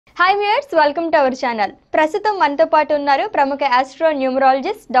Hi viewers, welcome to our channel. ప్రస్తుతం మనతో పాటు ఉన్నారు ప్రముఖ ఆస్ట్రో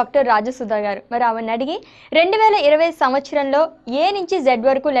న్యూమరాలజిస్ట్ డాక్టర్ రాజసుధా గారు. మరి ఆమెను అడిగి 2020 సంవత్సరంలో ఏ నుంచి జెడ్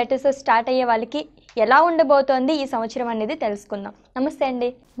వరకు లెటర్స్ స్టార్ట్ అయ్యే వాళ్ళకి ఎలా ఉండబోతోంది ఈ సంవత్సరం అనేది తెలుసుకుందాం. నమస్తే అండి.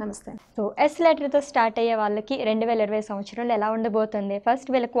 నమస్తే. సో ఎస్ లెటర్తో స్టార్ట్ అయ్యే వాళ్ళకి 2020 సంవత్సరంలో ఎలా ఉండబోతుంది?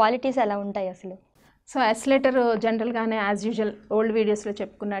 ఫస్ట్ వీళ్ళ క్వాలిటీస్ ఎలా ఉంటాయి అసలు? So S letter జనరల్గానే as usual old వీడియోస్లో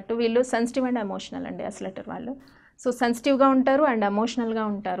చెప్పుకున్నట్టు వీళ్ళు సెన్సిటివ్ అండ్ ఎమోషనల్ అండి. ఎస్ లెటర్ వాళ్ళు సో సెన్సిటివ్గా ఉంటారు అండ్ ఎమోషనల్గా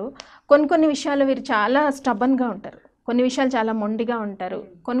ఉంటారు. కొన్ని విషయాలు వీరు చాలా స్టబన్గా ఉంటారు, కొన్ని విషయాలు చాలా మొండిగా ఉంటారు.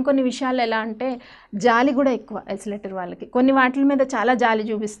 కొన్ని విషయాలు ఎలా అంటే జాలి కూడా ఎక్కువ ఎస్ లెటర్ వాళ్ళకి. కొన్ని వాటి మీద చాలా జాలి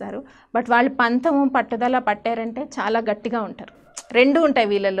చూపిస్తారు, బట్ వాళ్ళు పంతము పట్టుదల పట్టారంటే చాలా గట్టిగా ఉంటారు. రెండు ఉంటాయి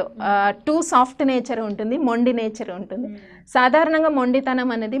వీళ్ళలో. టూ సాఫ్ట్ నేచర్ ఉంటుంది, మొండి నేచర్ ఉంటుంది. సాధారణంగా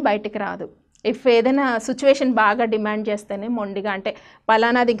మొండితనం అనేది బయటికి రాదు. ఇఫ్ ఏదైనా సిచ్యువేషన్ బాగా డిమాండ్ చేస్తేనే మొండిగా, అంటే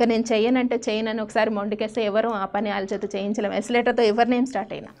పలానాది ఇంకా నేను చెయ్యనంటే చెయ్యనని ఒకసారి మొండికేస్తే ఎవరు ఆ పని వాళ్ళ చేత చేయించలేము. ఎస్లేటర్తో ఎవరి నేమ్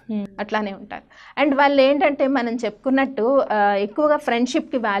స్టార్ట్ అయినా అట్లానే ఉంటారు. అండ్ వాళ్ళు ఏంటంటే మనం చెప్పుకున్నట్టు ఎక్కువగా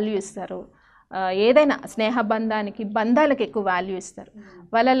ఫ్రెండ్షిప్కి వాల్యూ ఇస్తారు. ఏదైనా స్నేహ బంధాలకు ఎక్కువ వాల్యూ ఇస్తారు.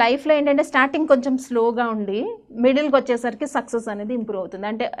 వాళ్ళ లైఫ్లో ఏంటంటే స్టార్టింగ్ కొంచెం స్లోగా ఉండి మిడిల్కి వచ్చేసరికి సక్సెస్ అనేది ఇంప్రూవ్ అవుతుంది.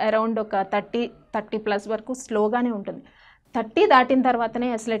 అంటే అరౌండ్ ఒక 30+ వరకు స్లోగానే ఉంటుంది. 30 దాటిన తర్వాతనే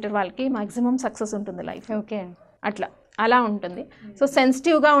ఎస్ లెటర్ వాళ్ళకి మ్యాక్సిమం సక్సెస్ ఉంటుంది లైఫ్. ఓకే, అలా ఉంటుంది. సో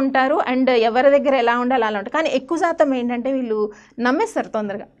సెన్సిటివ్గా ఉంటారు అండ్ ఎవరి దగ్గర ఎలా ఉండాలి అలా ఉంటారు. కానీ ఎక్కువ శాతం ఏంటంటే వీళ్ళు నమ్మేస్తారు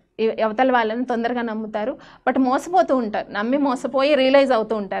తొందరగా, అవతల వాళ్ళని తొందరగా నమ్ముతారు. బట్ మోసపోతూ ఉంటారు, నమ్మి మోసపోయి రియలైజ్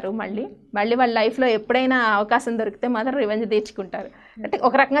అవుతూ ఉంటారు. మళ్ళీ వాళ్ళ లైఫ్లో ఎప్పుడైనా అవకాశం దొరికితే మాత్రం రివెంజ్ తీర్చుకుంటారు. అంటే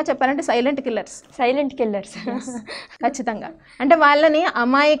ఒక రకంగా చెప్పాలంటే సైలెంట్ కిల్లర్స్ ఖచ్చితంగా. అంటే వాళ్ళని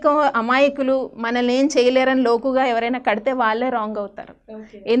అమాయకులు మనల్ని ఏం చేయలేరని లోకుగా ఎవరైనా కడితే వాళ్ళే రాంగ్ అవుతారు.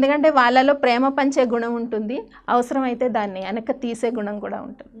 ఎందుకంటే వాళ్ళలో ప్రేమ పంచే గుణం ఉంటుంది, అవసరమైతే దాన్ని వెనక్కి తీసే గుణం కూడా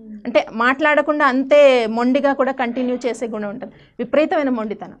ఉంటుంది. అంటే మాట్లాడకుండా అంతే మొండిగా కూడా కంటిన్యూ చేసే గుణం ఉంటుంది. విపరీతమైన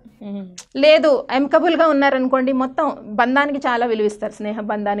మొండితనం లేదు. ఎమ్కబుల్గా ఉన్నారనుకోండి, మొత్తం బంధానికి చాలా విలువిస్తారు. స్నేహ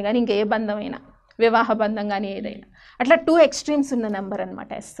బంధాన్ని కానీ ఇంకే బంధమైనా, వివాహ బంధం కానీ ఏదైనా. అట్లా 2 ఎక్స్ట్రీమ్స్ ఉన్న నెంబర్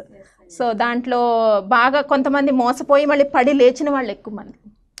అనమాట ఎస్. సో దాంట్లో బాగా కొంతమంది మోసపోయి మళ్ళీ పడి లేచిన వాళ్ళు ఎక్కువ మంది.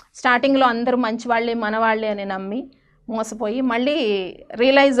 స్టార్టింగ్లో అందరూ మంచి వాళ్ళే మన వాళ్ళే అని నమ్మి మోసపోయి మళ్ళీ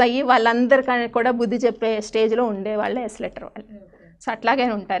రియలైజ్ అయ్యి వాళ్ళందరికీ కూడా బుద్ధి చెప్పే స్టేజ్లో ఉండే వాళ్ళే ఎస్ లెటర్ వాళ్ళు. సో అట్లాగే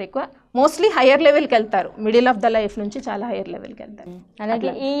ఉంటారు. ఎక్కువ మోస్ట్లీ హయ్యర్ లెవెల్కి వెళ్తారు, మిడిల్ ఆఫ్ ద లైఫ్ నుంచి చాలా హయ్యర్ లెవెల్కి వెళ్తారు. అలాగే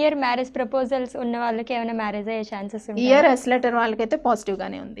ఈ ఇయర్ మ్యారేజ్ ప్రపోజల్స్ ఉన్న వాళ్ళకి ఏమైనా మ్యారేజ్ అయ్యే ఛాన్సెస్? ఇయర్ ఎస్ లెటర్ వాళ్ళకైతే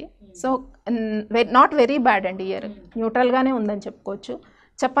పాజిటివ్గానే ఉంది. సో నాట్ వెరీ బ్యాడ్ అండి. ఇయర్ న్యూట్రల్గానే ఉందని చెప్పుకోవచ్చు.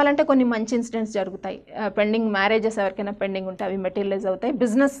 చెప్పాలంటే కొన్ని మంచి ఇన్సిడెంట్స్ జరుగుతాయి. పెండింగ్ మ్యారేజెస్ ఎవరికైనా పెండింగ్ ఉంటే అవి మెటీరియలైజ్ అవుతాయి.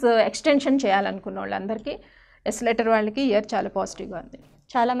 బిజినెస్ ఎక్స్టెన్షన్ చేయాలనుకున్న వాళ్ళందరికీ ఎస్ లెటర్ వాళ్ళకి ఇయర్ చాలా పాజిటివ్గా ఉంది.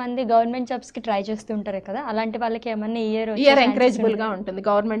 చాలా మంది గవర్నమెంట్ జాబ్స్కి ట్రై చేస్తుంటారు కదా, అలాంటి వాళ్ళకి ఏమన్నా ఇయర్ ఎంకరేజబుల్గా ఉంటుంది.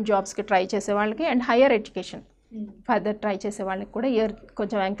 గవర్నమెంట్ జాబ్స్కి ట్రై చేసే వాళ్ళకి and higher education further try చేసే వాళ్ళకి కూడా ఇయర్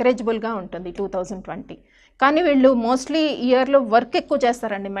కొంచెం ఎంకరేజబుల్గా ఉంటుంది 2020. కానీ వీళ్ళు మోస్ట్లీ ఇయర్లో వర్క్ ఎక్కువ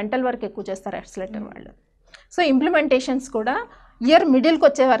చేస్తారండి, మెంటల్ వర్క్ ఎక్కువ చేస్తారు ఎస్ లెటర్ వాళ్ళు. సో ఇంప్లిమెంటేషన్స్ కూడా ఇయర్ మిడిల్కి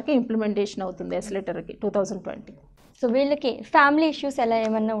వచ్చే వరకు ఇంప్లిమెంటేషన్ అవుతుంది ఎస్ లెటర్కి 2020. సో వీళ్ళకి ఫ్యామిలీ ఇష్యూస్ ఎలా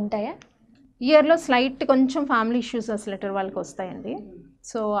ఏమన్నా ఉంటాయా? ఇయర్లో స్లైట్ కొంచెం ఫ్యామిలీ ఇష్యూస్ ఎస్ లెటర్ వాళ్ళకి వస్తాయండి.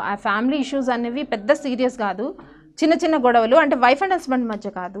 సో ఆ ఫ్యామిలీ ఇష్యూస్ అనేవి పెద్ద సీరియస్ కాదు, చిన్న గొడవలు. అంటే వైఫ్ అండ్ హస్బెండ్ మధ్య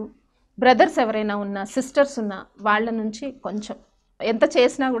కాదు, బ్రదర్స్ ఎవరైనా ఉన్నా, సిస్టర్స్ ఉన్నా, వాళ్ళ నుంచి కొంచెం ఎంత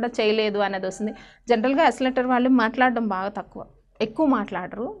చేసినా కూడా చేయలేదు అనేది వస్తుంది. జనరల్గా ఎస్ లెటర్ వాళ్ళు మాట్లాడడం బాగా తక్కువ, ఎక్కువ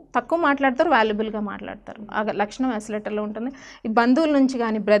మాట్లాడరు, తక్కువ మాట్లాడతారు, వాల్యుబుల్గా మాట్లాడతారు. ఆ లక్షణం ఎస్ లెటర్లో ఉంటుంది. ఈ బంధువుల నుంచి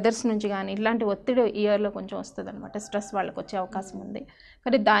కానీ బ్రదర్స్ నుంచి కానీ ఇలాంటి ఒత్తిడి ఇయర్లో కొంచెం వస్తుంది అనమాట. స్ట్రెస్ వాళ్ళకి వచ్చే అవకాశం ఉంది.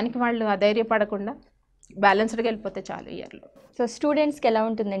 కానీ దానికి వాళ్ళు అధైర్యపడకుండా బ్యాలెన్స్డ్గా వెళ్ళిపోతే చాలు ఇయర్లో. సో స్టూడెంట్స్కి ఎలా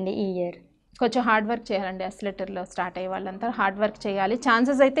ఉంటుందండి ఈ ఇయర్? కొంచెం హార్డ్ వర్క్ చేయాలండి. ఎస్ లెటర్లో స్టార్ట్ అయ్యే వాళ్ళంతా హార్డ్ వర్క్ చేయాలి.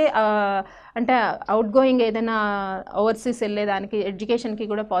 ఛాన్సెస్ అయితే అంటే అవుట్ గోయింగ్ ఏదైనా ఓవర్సీస్ వెళ్ళేదానికి, ఎడ్యుకేషన్కి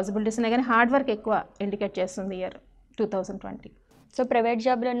కూడా పాసిబిలిటీస్ ఉన్నాయి. కానీ హార్డ్ వర్క్ ఎక్కువ ఇండికేట్ చేస్తుంది ఇయర్ 2020. సో ప్రైవేట్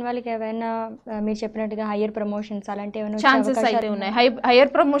జాబ్లో ఉన్న వాళ్ళకి ఏమైనా మీరు చెప్పినట్టుగా హయ్యర్ ప్రమోషన్స్ అలాంటి ఏమైనా ఛాన్సెస్ అయితే ఉన్నాయి.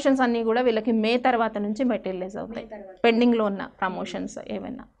 హయ్యర్ ప్రమోషన్స్ అన్నీ కూడా వీళ్ళకి మే తర్వాత నుంచి మెటీరియలైజ్ అవుతాయి. పెండింగ్లో ఉన్న ప్రమోషన్స్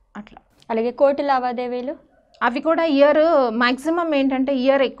ఏమైనా అట్లా. అలాగే కోర్టు లావాదేవీలు అవి కూడా ఇయర్ మ్యాక్సిమం ఏంటంటే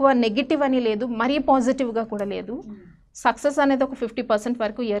ఇయర్ ఎక్కువ నెగిటివ్ అని లేదు, మరీ పాజిటివ్గా కూడా లేదు. సక్సెస్ అనేది ఒక 50%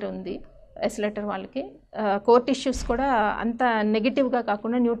 వరకు ఇయర్ ఉంది ఎస్ లెటర్ వాళ్ళకి. కోర్ట్ ఇష్యూస్ కూడా అంత నెగిటివ్గా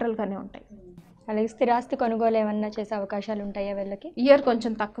కాకుండా న్యూట్రల్గానే ఉంటాయి. అలాగే స్థిరాస్తి కొనుగోలు ఏమన్నా చేసే అవకాశాలు ఉంటాయా వీళ్ళకి? ఇయర్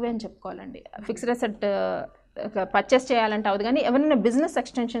కొంచెం తక్కువే అని చెప్పుకోవాలండి. ఫిక్స్డ్ అసెట్ పర్చేస్ చేయాలంటే అవుతుంది, కానీ ఎవరైనా బిజినెస్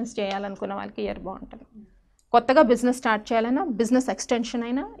ఎక్స్టెన్షన్స్ చేయాలనుకున్న వాళ్ళకి ఇయర్ బాగుంటుంది. కొత్తగా బిజినెస్ స్టార్ట్ చేయాలన్నా, బిజినెస్ ఎక్స్టెన్షన్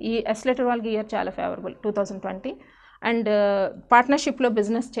అయినా ఈ ఎస్ లెటర్ వాళ్ళకి ఇయర్ చాలా ఫేవరబుల్ 2020. అండ్ పార్ట్నర్షిప్లో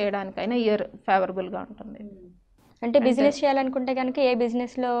బిజినెస్ చేయడానికైనా ఇయర్ ఫేవరబుల్గా ఉంటుంది. అంటే బిజినెస్ చేయాలనుకుంటే కనుక ఏ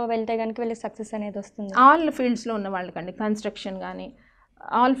బిజినెస్లో వెళ్తే కనుక వీళ్ళకి సక్సెస్ అనేది వస్తుంది? ఆల్ ఫీల్డ్స్లో ఉన్న వాళ్ళకండి, కన్స్ట్రక్షన్ కానీ,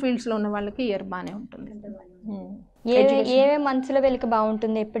 ఆల్ ఫీల్డ్స్లో ఉన్న వాళ్ళకి ఇయర్ బాగానే ఉంటుంది. ఏ మంత్స్లో వీళ్ళకి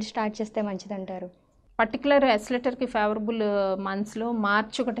బాగుంటుంది, ఎప్పుడు స్టార్ట్ చేస్తే మంచిది అంటారు? పర్టికులర్ ఎస్లెటర్కి ఫేవరబుల్ మంత్స్లో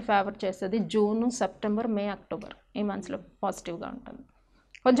మార్చ్ ఒకటి ఫేవర్ చేస్తుంది, జూన్, సెప్టెంబర్, మే, అక్టోబర్ ఈ మంత్స్లో పాజిటివ్గా ఉంటుంది.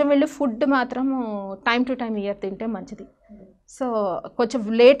 కొంచెం వీళ్ళు ఫుడ్ మాత్రం టైం టు టైం ఇయర్ తింటే మంచిది. సో కొంచెం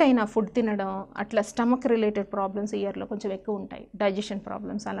లేట్ అయినా ఫుడ్ తినడం అట్లా స్టమక్ రిలేటెడ్ ప్రాబ్లమ్స్ ఇయర్లో కొంచెం ఎక్కువ ఉంటాయి, డైజెషన్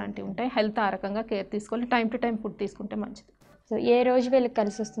ప్రాబ్లమ్స్ అలాంటివి ఉంటాయి. హెల్త్ ఆ రకంగా కేర్ తీసుకోవాలి, టైం టు టైం ఫుడ్ తీసుకుంటే మంచిది. సో ఏ రోజు వీళ్ళకి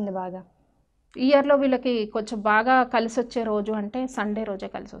కలిసి వస్తుంది బాగా? ఇయర్లో వీళ్ళకి కొంచెం బాగా కలిసి వచ్చే రోజు అంటే సండే రోజే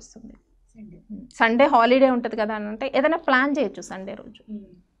కలిసి వస్తుంది. సండే హాలిడే ఉంటుంది కదా అని అంటే ఏదైనా ప్లాన్ చేయొచ్చు, సండే రోజు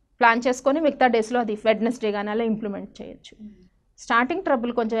ప్లాన్ చేసుకొని మిగతా డేస్లో అది వెడ్నెస్డే కానీ అలా ఇంప్లిమెంట్ చేయొచ్చు. స్టార్టింగ్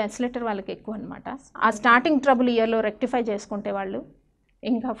ట్రబుల్ కొంచెం ఎస్లెటర్ వాళ్ళకి ఎక్కువ అనమాట. ఆ స్టార్టింగ్ ట్రబుల్ ఇయర్లో రెక్టిఫై చేసుకుంటే వాళ్ళు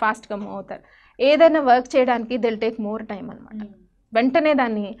ఇంకా ఫాస్ట్గా మూవ్ అవుతారు. ఏదైనా వర్క్ చేయడానికి దిల్ టేక్ మోర్ టైం అనమాట. వెంటనే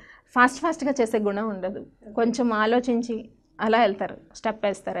దాన్ని ఫాస్ట్గా చేసే గుణం ఉండదు, కొంచెం ఆలోచించి అలా వెళ్తారు, స్టెప్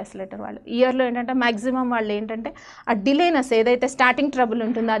వేస్తారు ఎస్లెటర్ వాళ్ళు. ఇయర్లో ఏంటంటే మ్యాక్సిమం వాళ్ళు ఏంటంటే ఆ డిలేనెస్ ఏదైతే స్టార్టింగ్ ట్రబుల్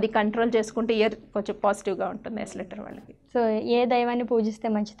ఉంటుందో అది కంట్రోల్ చేసుకుంటే ఇయర్ కొంచెం పాజిటివ్గా ఉంటుంది ఎస్లెటర్ వాళ్ళకి. సో ఏ దైవాన్ని పూజిస్తే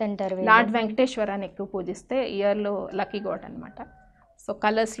మంచిది అంటారు? లార్డ్ వెంకటేశ్వరాన్ని ఎక్కువ పూజిస్తే ఇయర్లో లక్కీ గాడ్ అనమాట. సో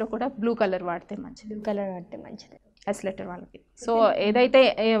కలర్స్లో కూడా బ్లూ కలర్ వాడితే మంచిది, కలర్ వాడితే మంచిది ఎస్లెటర్ వాళ్ళకి. సో ఏదైతే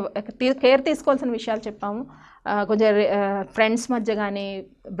కేర్ తీసుకోవాల్సిన విషయాలు చెప్పాము, కొంచెం ఫ్రెండ్స్ మధ్య కానీ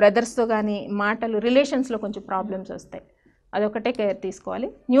బ్రదర్స్తో కానీ మాటలు రిలేషన్స్లో కొంచెం ప్రాబ్లమ్స్ వస్తాయి, అదొకటే కేర్ తీసుకోవాలి.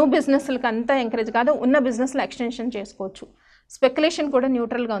 న్యూ బిజినెస్లకు అంతా ఎంకరేజ్ కాదు, ఉన్న బిజినెస్లో ఎక్స్టెన్షన్ చేసుకోవచ్చు. స్పెక్యులేషన్ కూడా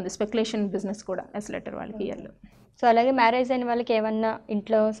న్యూట్రల్గా ఉంది, స్పెక్యులేషన్ బిజినెస్ కూడా ఎస్లెటర్ వాళ్ళకి ఇయర్లో. సో అలాగే మ్యారేజ్ అయిన వాళ్ళకి ఏమన్నా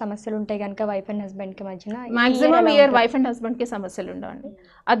ఇంట్లో సమస్యలు ఉంటాయి కనుక వైఫ్ అండ్ హస్బెండ్కి మధ్యన మ్యాక్సిమం ఇయర్ వైఫ్ అండ్ హస్బెండ్కి సమస్యలు ఉండవండి.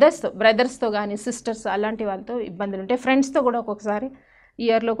 అదర్స్తో బ్రదర్స్తో కానీ సిస్టర్స్ అలాంటి వాళ్ళతో ఇబ్బందులు ఉంటాయి. ఫ్రెండ్స్తో కూడా ఒక్కొక్కసారి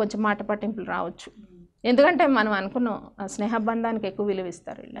ఇయర్లో కొంచెం మాట పట్టింపులు రావచ్చు, ఎందుకంటే మనం అనుకున్నాం స్నేహబంధానికి ఎక్కువ విలువ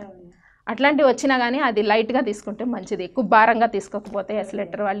ఇస్తారు ఇలా. అట్లాంటివి వచ్చినా కానీ అది లైట్గా తీసుకుంటే మంచిది, ఎక్కువ భారంగా తీసుకోకపోతే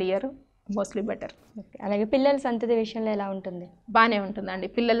ఎస్లెటర్ వాళ్ళ ఇయర్ మోస్ట్లీ బెటర్. అలాగే పిల్లల సంతతి విషయంలో ఎలా ఉంటుంది? బాగానే ఉంటుందండి.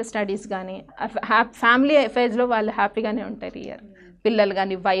 పిల్లల స్టడీస్ కానీ ఫ్యామిలీ అఫైర్స్లో వాళ్ళు హ్యాపీగానే ఉంటారు ఇయర్. పిల్లలు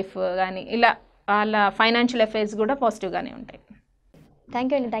కానీ వైఫ్ కానీ ఇలా వాళ్ళ ఫైనాన్షియల్ అఫైర్స్ కూడా పాజిటివ్గానే ఉంటాయి.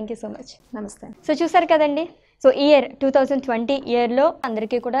 థ్యాంక్ యూ అండి, థ్యాంక్ యూ సో మచ్. నమస్తే. సో చూసారు కదండి, సో ఇయర్ 2020 ఇయర్లో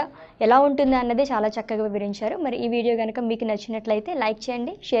అందరికీ కూడా ఎలా ఉంటుంది అన్నది చాలా చక్కగా వివరించారు. మరి ఈ వీడియో కనుక మీకు నచ్చినట్లయితే లైక్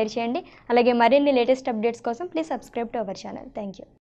చేయండి, షేర్ చేయండి. అలాగే మరిన్ని లేటెస్ట్ అప్డేట్స్ కోసం please subscribe to our channel. Thank you.